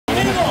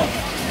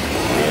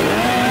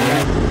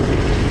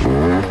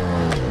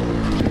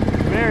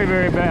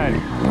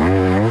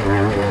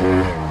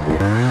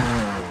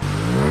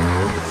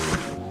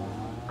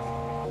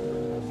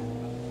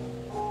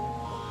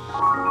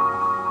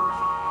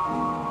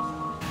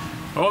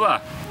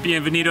Hola,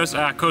 bienvenidos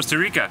a Costa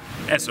Rica.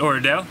 Es hora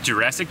del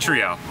Jurassic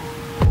Trial.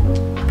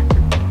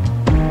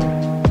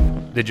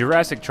 The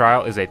Jurassic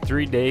Trial is a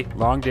 3-day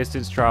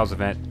long-distance trials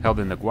event held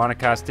in the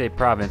Guanacaste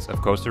province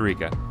of Costa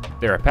Rica.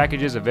 There are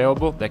packages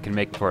available that can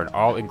make for an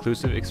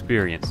all-inclusive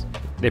experience.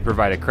 They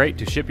provide a crate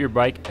to ship your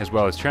bike, as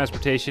well as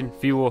transportation,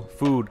 fuel,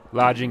 food,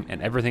 lodging,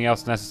 and everything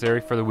else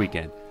necessary for the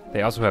weekend.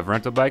 They also have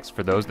rental bikes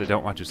for those that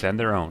don't want to send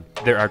their own.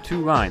 There are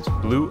 2 lines,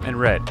 blue and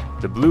red.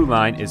 The blue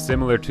line is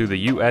similar to the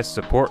US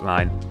support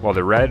line, while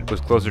the red was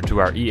closer to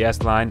our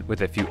ES line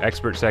with a few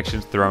expert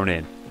sections thrown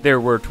in. There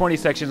were 20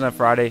 sections on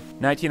Friday,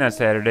 19 on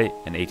Saturday,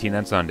 and 18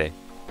 on Sunday.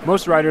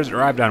 Most riders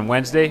arrived on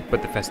Wednesday,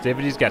 but the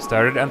festivities got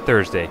started on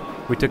Thursday.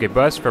 We took a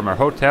bus from our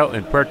hotel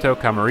in Puerto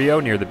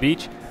Camarillo near the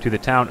beach to the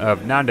town of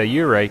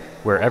Nandayure,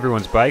 where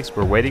everyone's bikes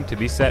were waiting to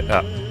be set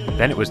up.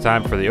 Then it was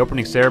time for the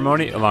opening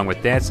ceremony, along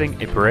with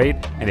dancing, a parade,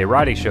 and a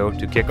riding show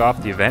to kick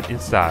off the event in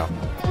style.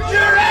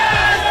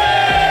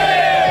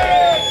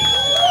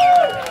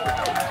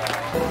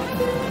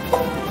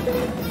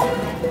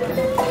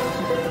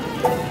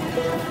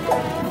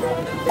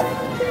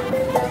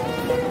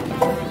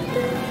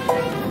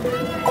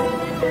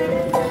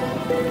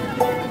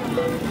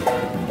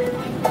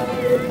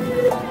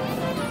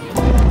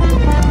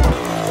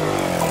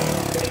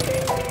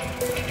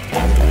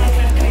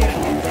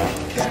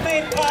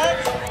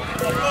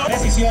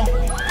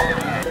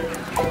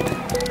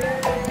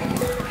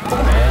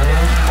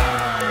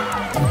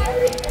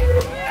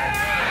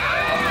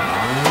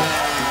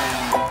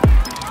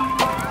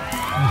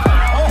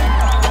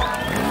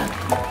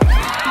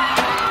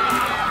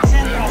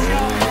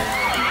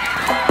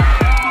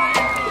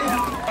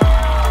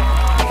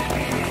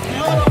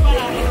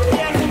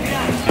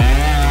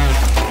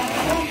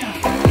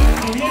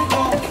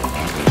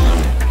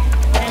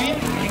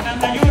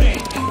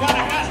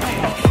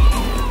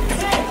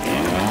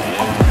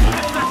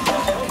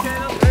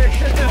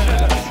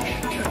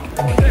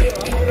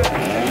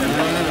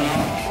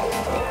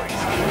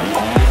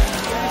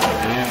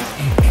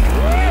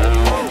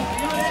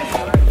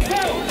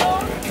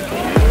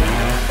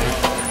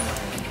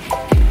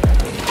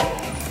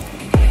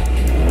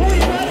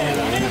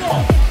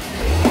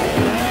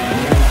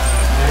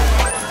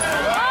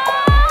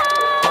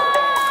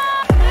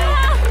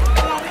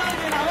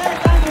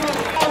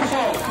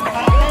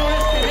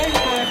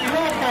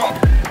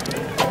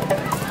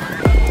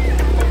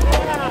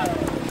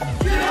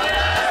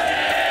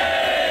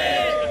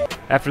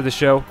 After the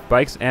show,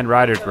 bikes and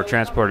riders were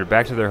transported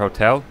back to their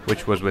hotel,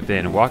 which was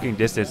within walking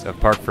distance of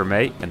Parc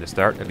Fermé and the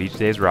start of each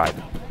day's ride.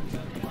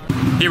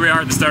 Here we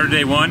are at the start of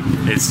day 1.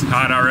 It's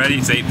hot already,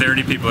 it's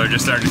 8:30, people are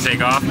just starting to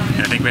take off,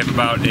 and I think we have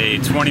about a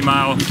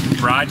 20-mile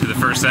ride to the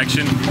first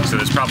section, so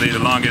that's probably the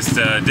longest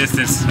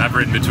distance I've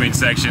ridden between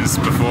sections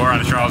before on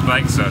a trials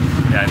bike, so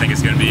yeah, I think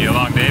it's going to be a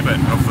long day, but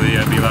hopefully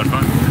it'll be a lot of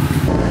fun.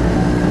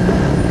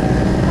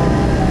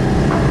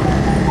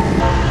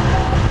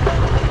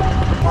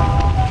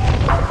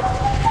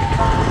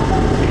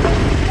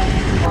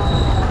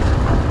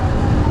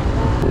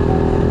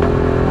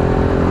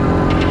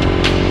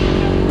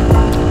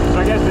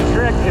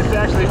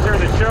 Actually turn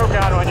the choke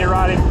on when you're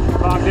riding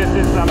long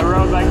distance on the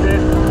road like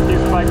this.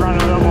 Keeps the bike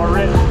running a little more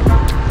rich.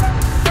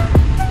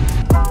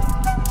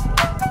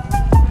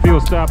 Fuel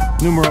stop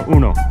numero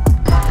 1.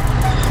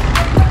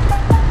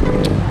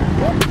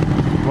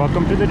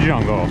 Welcome to the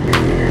jungle.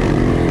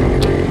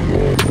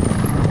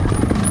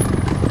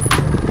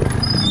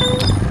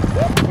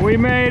 We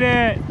made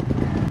it!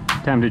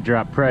 Time to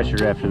drop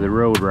pressure after the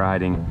road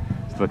riding.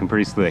 It's looking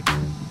pretty slick.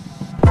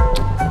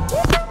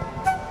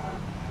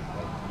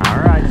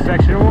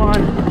 Section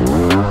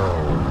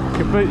 1,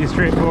 completely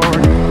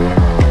straightforward,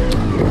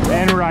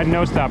 and we're riding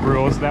no stop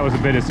rules. That was a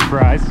bit of a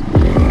surprise.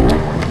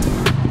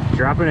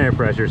 Dropping air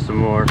pressure some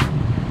more.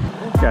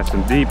 Got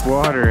some deep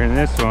water in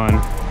this one.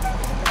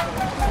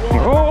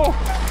 Oh!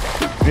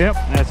 Yep,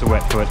 that's a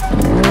wet foot.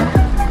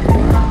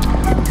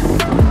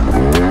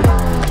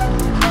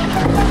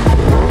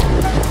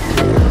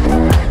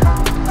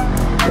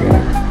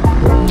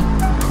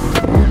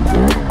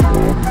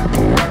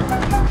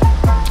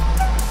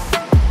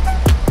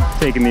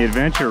 Taking the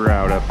adventure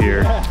route up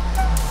here.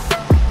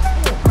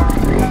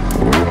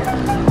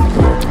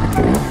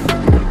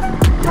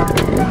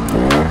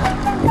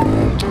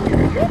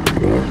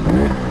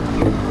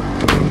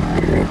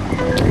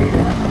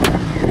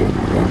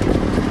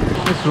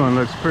 This one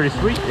looks pretty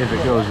sweet if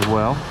it goes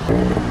well.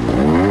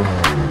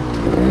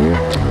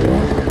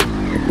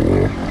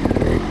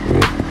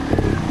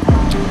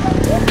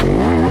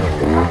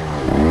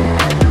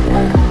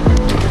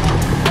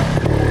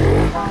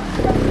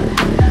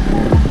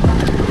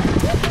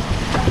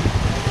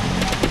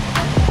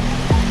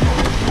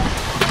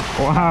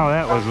 Wow,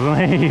 that was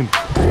lame.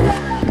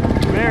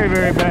 Very,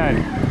 very bad.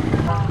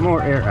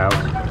 More air out.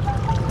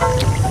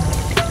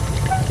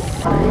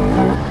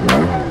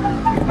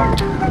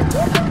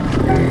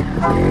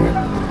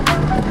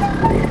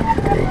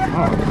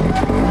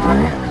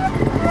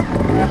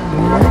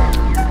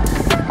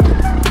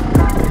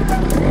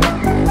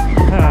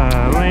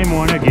 Lame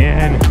one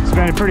again. It's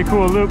been a pretty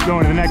cool loop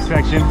going to the next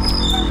section.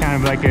 Kind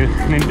of like an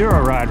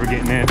enduro ride we're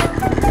getting in.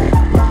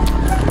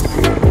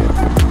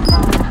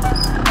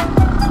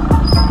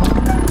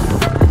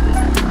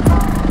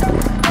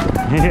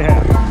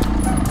 Yeah,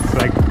 it's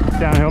like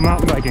downhill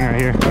mountain biking right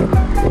here.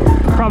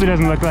 Probably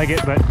doesn't look like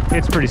it, but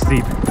it's pretty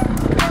steep.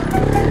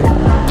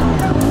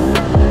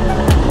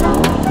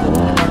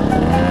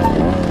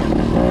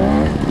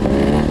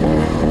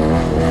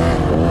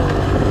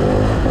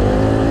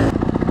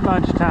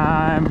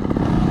 Lunchtime.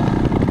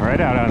 Right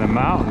out on the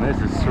mountain.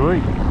 This is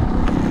sweet.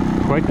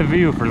 Quite the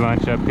view for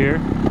lunch up here.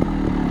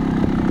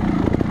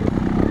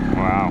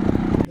 Wow.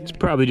 It's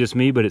probably just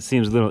me, but it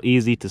seems a little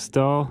easy to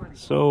stall.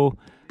 So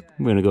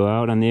I'm going to go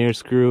out on the air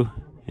screw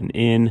and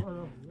in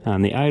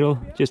on the idle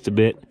just a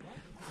bit.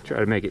 Try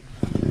to make it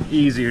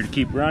easier to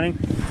keep running.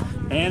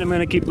 And I'm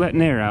going to keep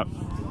letting air out.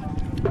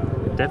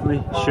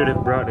 Definitely should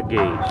have brought a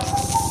gauge.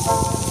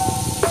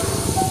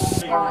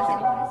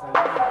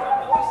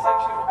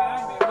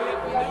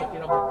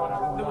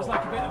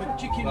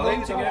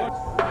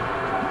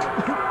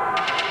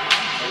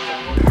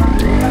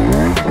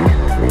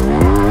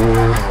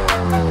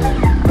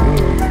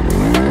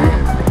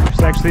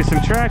 There's actually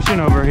some traction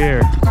over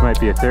here. This might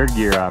be a third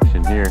gear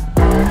option here.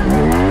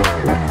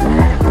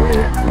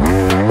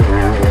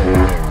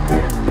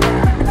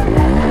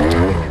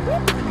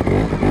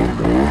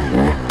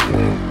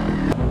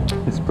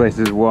 This place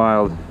is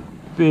wild.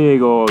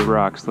 Big old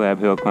rock slab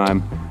hill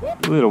climb.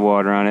 A little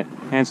water on it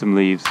and some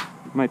leaves.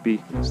 Might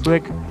be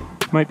slick,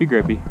 might be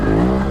grippy.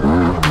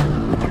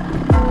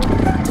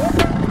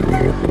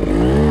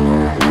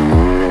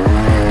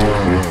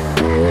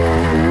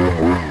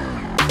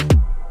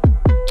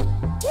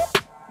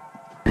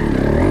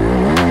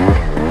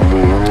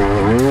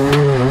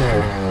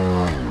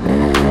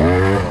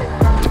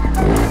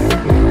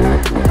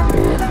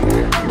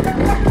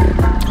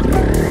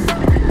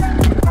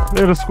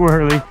 Little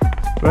squirrely,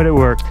 but it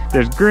worked.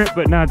 There's grip,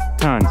 but not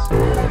tons.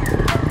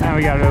 Now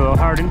we got a little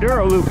hard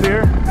enduro loop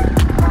here.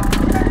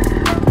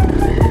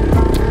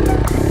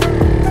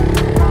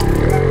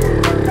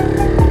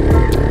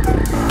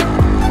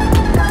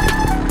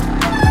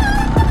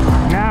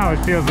 Now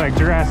it feels like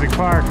Jurassic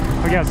Park.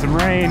 We got some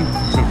rain,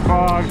 some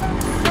fog.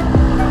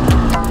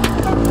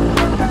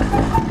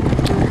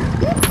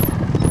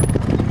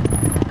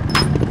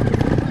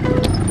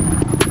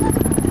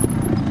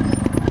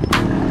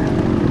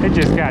 It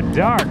just got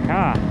dark,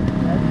 huh?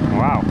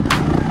 Wow.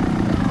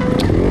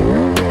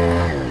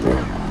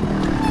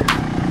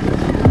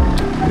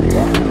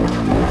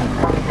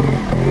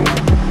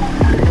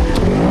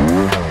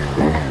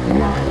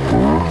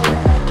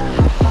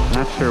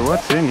 Not sure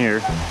what's in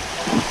here.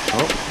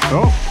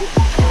 Oh,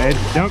 hey,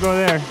 don't go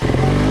there.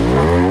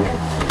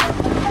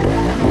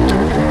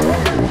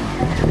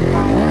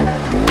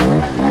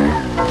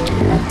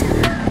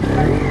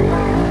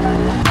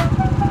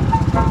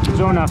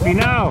 Zona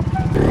final.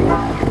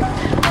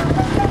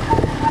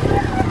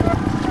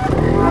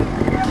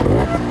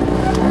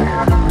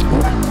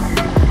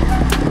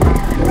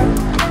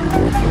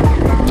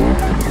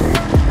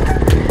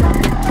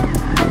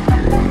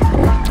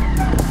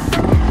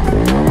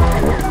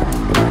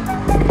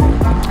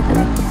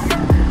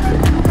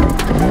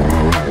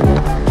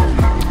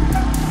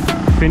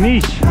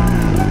 Finish.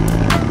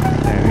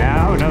 And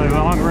now another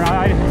long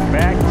ride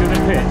back to the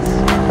pits.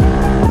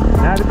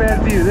 Not a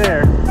bad view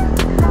there.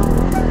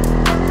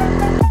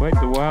 Quite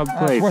the wild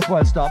place. It's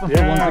worthwhile stopping for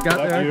the ones that got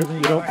there.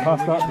 You don't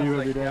puff that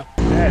view every day.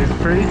 That is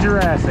pretty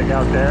Jurassic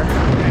out there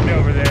and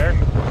over there.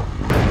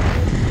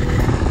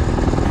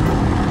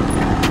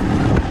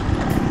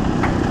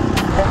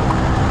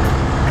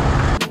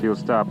 Fuel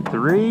stop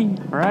 3,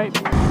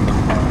 right?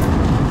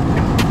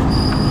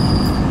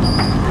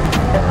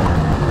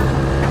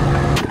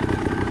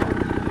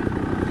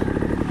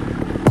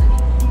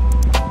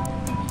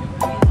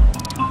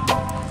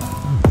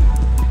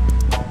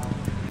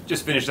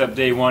 Just finished up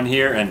day 1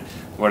 here, and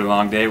what a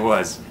long day it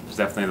was. It was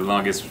definitely the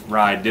longest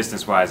ride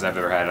distance-wise I've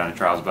ever had on a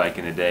trials bike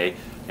in a day,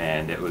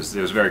 and it was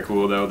very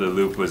cool though. The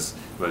loop was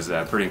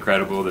pretty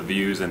incredible. The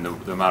views and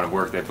the amount of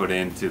work they put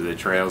into the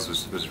trails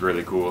was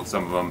really cool.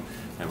 Some of them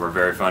were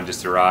very fun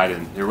just to ride,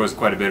 and there was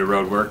quite a bit of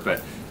road work,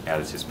 but yeah,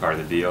 that's just part of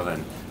the deal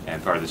and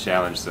part of the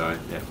challenge. So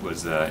it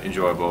was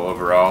enjoyable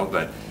overall.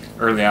 But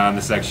early on,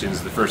 the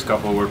sections, the first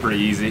couple were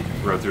pretty easy.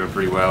 Rode through them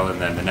pretty well, and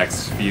then the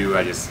next few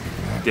I just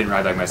didn't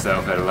ride like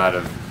myself. Had a lot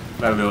of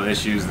little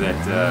issues that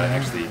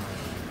actually,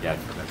 yeah,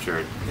 I'm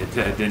sure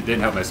it didn't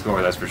help my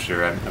score, that's for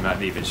sure. I'm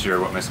not even sure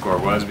what my score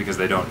was because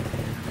they don't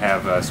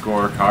have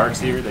score cards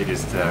here. They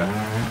just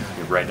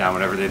write down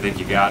whatever they think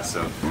you got,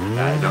 so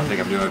I don't think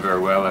I'm doing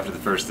very well after the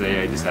first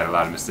day. I just had a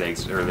lot of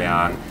mistakes early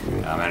on.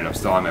 I ended up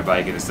stalling my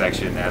bike in a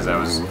section as I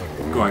was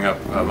going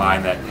up a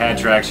line that had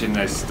traction.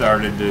 I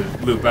started to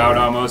loop out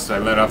almost, so I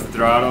let off the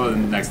throttle,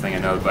 and the next thing I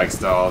know the bike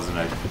stalls and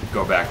I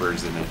go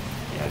backwards, and it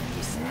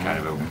just kind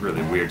of a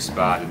really weird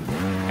spot, and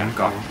kind of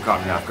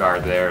caught me off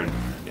guard there. And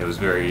it was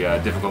very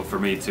difficult for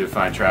me to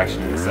find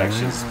traction in the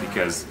sections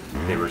because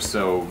they were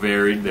so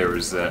varied. There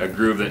was a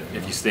groove that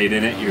if you stayed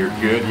in it, you're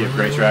good, you have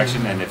great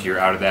traction, and if you're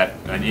out of that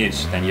an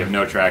inch, then you have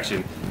no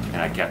traction. And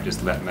I kept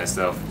just letting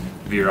myself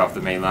veer off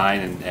the main line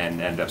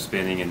and end up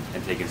spinning and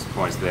taking some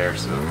points there.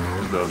 So I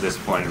was a little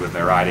disappointed with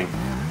my riding.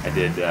 I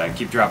did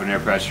keep dropping air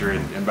pressure,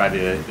 and by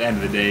the end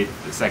of the day,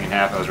 the second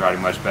half, I was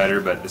riding much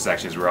better, but the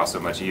sections were also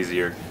much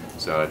easier.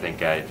 So I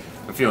think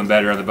I'm feeling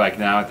better on the bike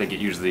now. I think it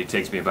usually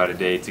takes me about a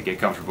day to get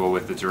comfortable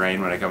with the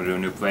terrain when I come to a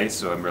new place,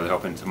 so I'm really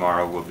hoping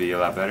tomorrow will be a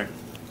lot better.